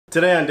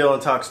Today on Dylan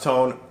Talks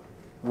Tone,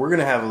 we're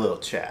gonna have a little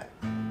chat.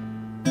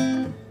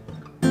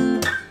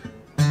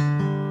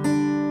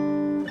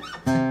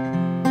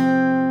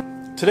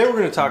 Today we're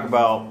gonna talk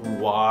about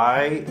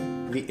why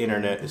the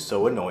internet is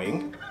so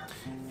annoying,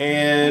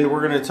 and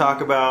we're gonna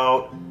talk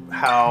about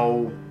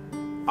how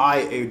I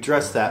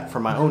address that for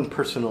my own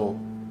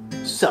personal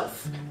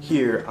self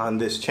here on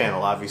this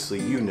channel. Obviously,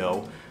 you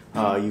know,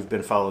 you've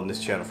been following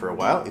this channel for a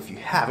while. If you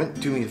haven't,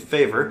 do me a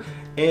favor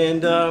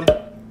and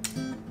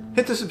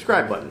hit the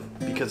subscribe button,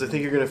 because I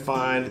think you're gonna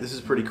find this is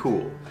pretty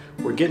cool.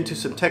 We're getting to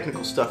some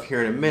technical stuff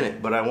here in a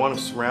minute, but I want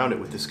to surround it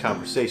with this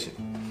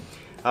conversation.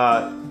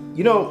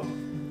 You know,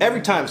 every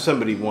time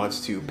somebody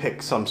wants to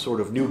pick some sort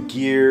of new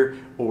gear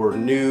or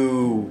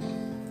new,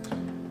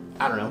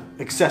 I don't know,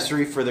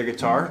 accessory for their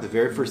guitar, the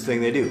very first thing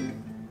they do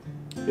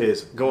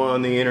is go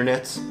on the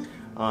internet,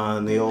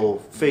 on the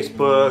old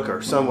Facebook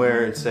or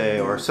somewhere, and say,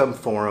 or some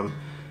forum,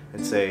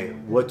 and say,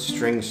 what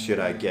strings should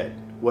I get?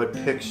 What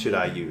picks should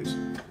I use?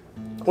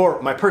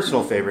 Or my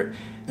personal favorite,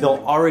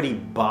 they'll already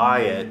buy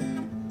it,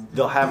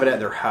 they'll have it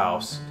at their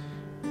house,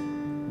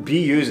 be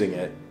using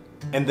it,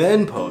 and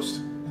then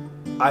post,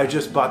 I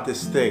just bought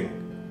this thing,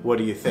 what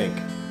do you think?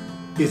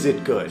 Is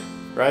it good,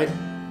 right?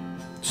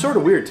 Sort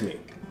of weird to me.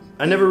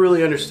 I never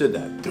really understood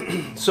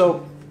that.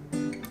 So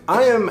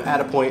I am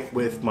at a point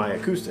with my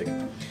acoustic.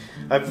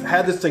 I've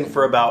had this thing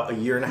for about a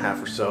year and a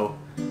half or so.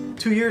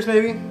 2 years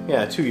maybe?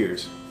 Yeah, 2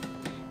 years.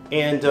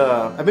 And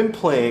I've been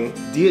playing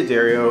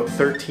Adarrio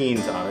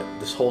 13s on it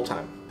this whole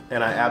time,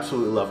 and I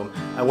absolutely love them.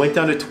 I went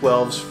down to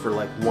 12s for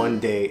like one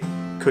day,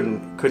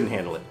 couldn't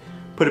handle it.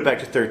 Put it back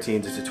to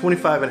 13s. It's a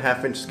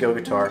 25.5-inch scale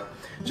guitar.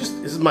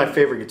 Just, this is my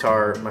favorite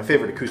guitar, my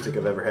favorite acoustic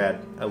I've ever had.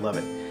 I love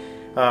it.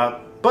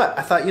 But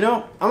I thought, you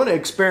know, I'm gonna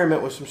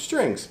experiment with some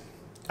strings.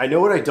 I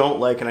know what I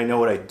don't like and I know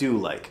what I do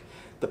like.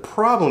 The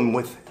problem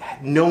with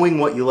knowing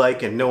what you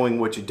like and knowing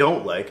what you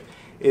don't like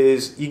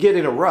is you get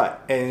in a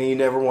rut and you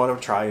never want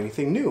to try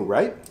anything new,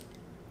 right?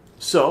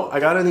 So I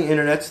got on the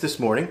internets this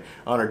morning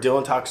on our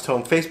Dylan Talks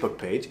Tone Facebook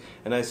page,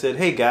 and I said,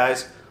 hey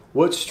guys,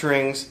 what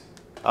strings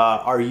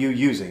are you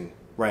using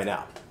right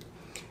now?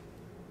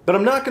 But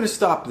I'm not going to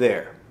stop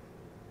there.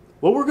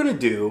 What we're going to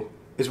do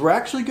is we're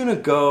actually going to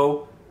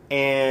go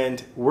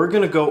and we're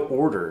going to go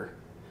order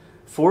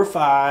 4,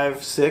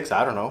 5, 6,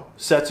 I don't know,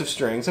 sets of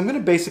strings. I'm going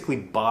to basically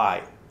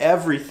buy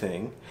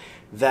everything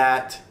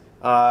that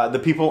the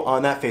people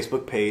on that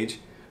Facebook page,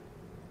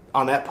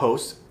 on that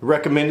post,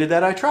 recommended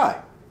that I try.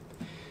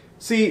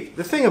 See,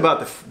 the thing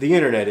about the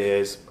internet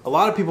is a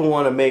lot of people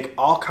want to make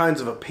all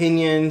kinds of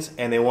opinions,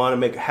 and they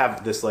want to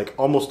have this like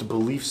almost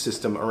belief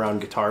system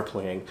around guitar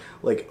playing,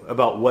 like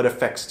about what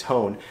affects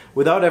tone,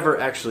 without ever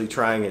actually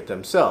trying it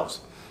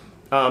themselves.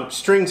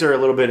 Strings are a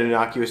little bit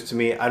innocuous to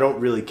me. I don't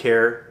really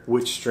care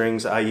which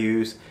strings I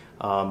use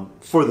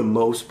for the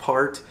most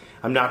part.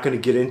 I'm not going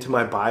to get into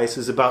my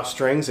biases about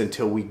strings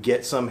until we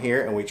get some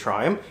here and we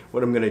try them.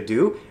 What I'm going to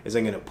do is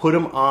I'm going to put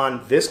them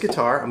on this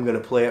guitar. I'm going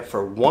to play it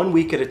for 1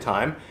 week at a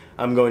time.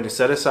 I'm going to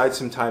set aside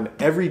some time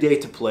every day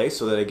to play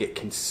so that I get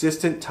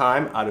consistent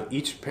time out of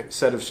each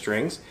set of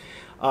strings.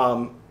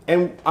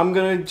 And I'm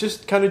going to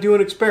just kind of do an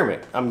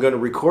experiment. I'm going to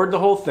record the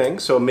whole thing,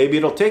 so maybe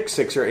it'll take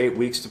 6 or 8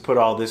 weeks to put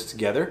all this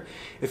together.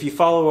 If you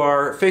follow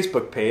our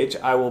Facebook page,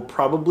 I will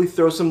probably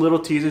throw some little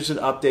teasers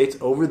and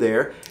updates over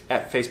there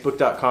at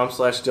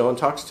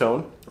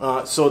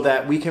facebook.com/DylanTalksTone so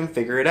that we can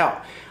figure it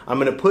out. I'm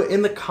going to put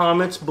in the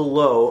comments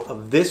below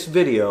of this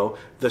video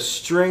the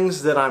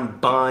strings that I'm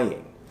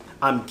buying.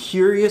 I'm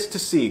curious to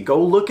see.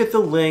 Go look at the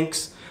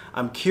links.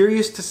 I'm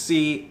curious to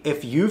see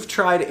if you've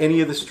tried any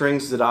of the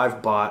strings that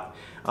I've bought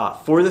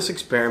for this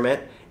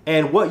experiment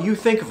and what you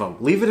think of them.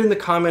 Leave it in the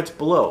comments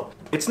below.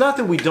 It's not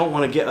that we don't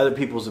want to get other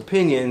people's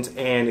opinions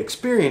and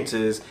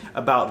experiences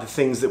about the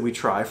things that we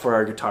try for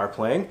our guitar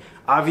playing.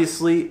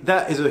 Obviously,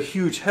 that is a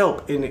huge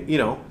help in, you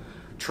know,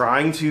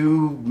 trying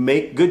to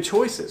make good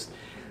choices.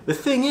 The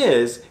thing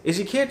is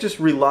you can't just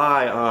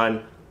rely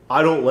on,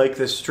 I don't like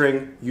this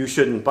string, you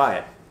shouldn't buy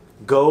it.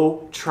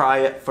 Go try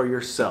it for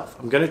yourself.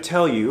 I'm going to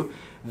tell you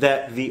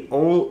that the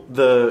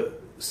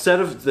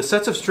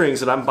sets of strings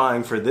that I'm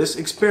buying for this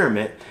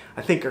experiment,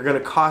 I think are going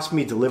to cost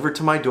me delivered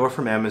to my door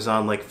from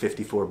Amazon like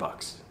 54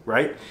 bucks,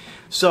 right?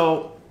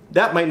 So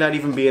that might not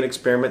even be an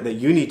experiment that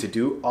you need to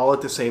do all at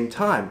the same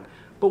time.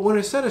 But when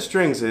a set of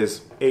strings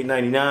is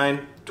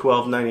 $8.99,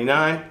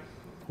 $12.99,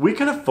 we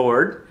can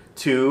afford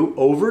to,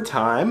 over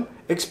time,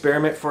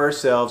 experiment for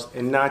ourselves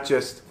and not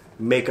just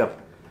make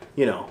up,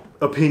 you know,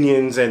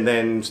 opinions and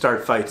then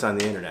start fights on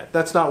the internet.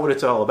 That's not what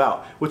it's all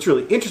about. What's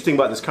really interesting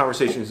about this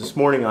conversation this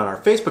morning on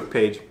our Facebook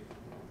page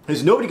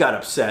is nobody got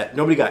upset,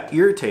 nobody got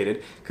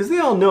irritated, because they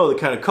all know the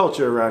kind of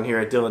culture around here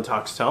at Dylan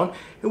Talks Tone,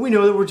 and we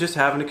know that we're just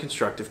having a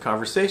constructive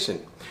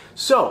conversation.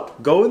 So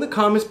go in the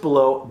comments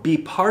below, be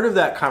part of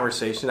that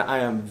conversation. I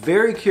am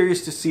very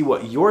curious to see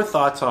what your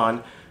thoughts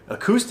on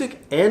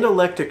acoustic and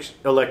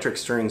electric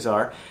strings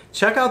are.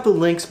 Check out the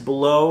links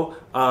below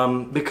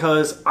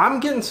because I'm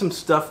getting some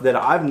stuff that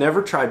I've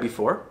never tried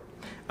before.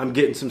 I'm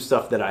getting some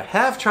stuff that I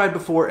have tried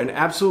before and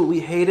absolutely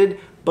hated,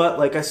 But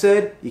like I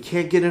said, you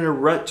can't get in a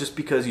rut just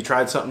because you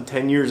tried something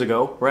 10 years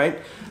ago, right?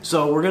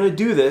 So we're gonna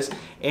do this,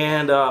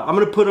 and I'm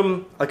gonna put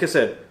them, like I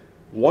said,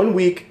 1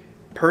 week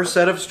per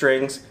set of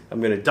strings.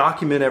 I'm gonna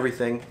document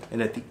everything,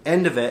 and at the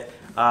end of it,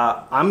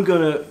 I'm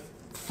gonna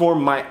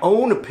form my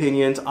own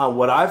opinions on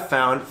what I've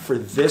found for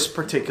this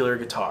particular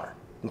guitar,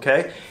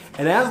 okay?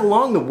 And as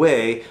along the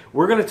way,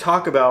 we're gonna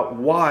talk about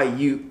why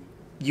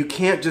you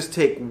can't just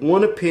take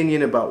one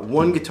opinion about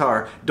one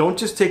guitar. Don't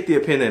just take the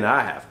opinion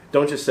I have.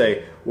 Don't just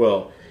say,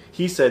 well,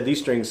 he said these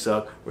strings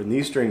suck or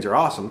these strings are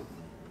awesome.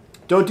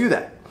 Don't do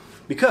that,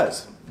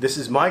 because this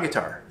is my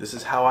guitar. This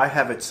is how I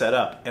have it set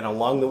up. And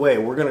along the way,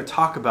 we're gonna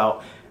talk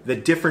about the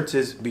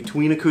differences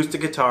between acoustic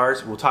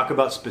guitars. We'll talk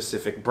about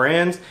specific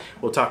brands.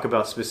 We'll talk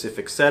about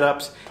specific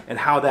setups and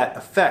how that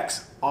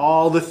affects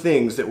all the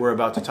things that we're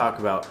about to talk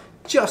about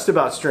just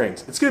about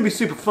strings. It's gonna be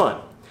super fun.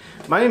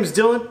 My name is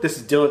Dylan. This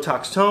is Dylan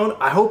Talks Tone.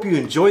 I hope you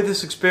enjoyed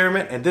this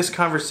experiment and this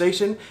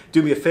conversation.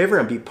 Do me a favor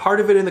and be part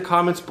of it in the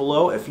comments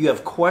below. If you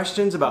have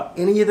questions about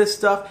any of this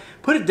stuff,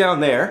 put it down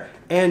there,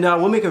 and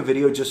we'll make a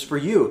video just for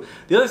you.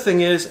 The other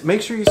thing is,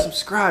 make sure you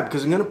subscribe,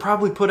 because I'm going to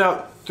probably put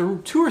out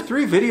 2 or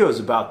 3 videos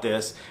about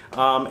this,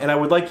 and I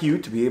would like you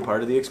to be a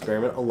part of the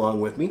experiment along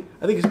with me.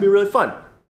 I think it's going to be really fun.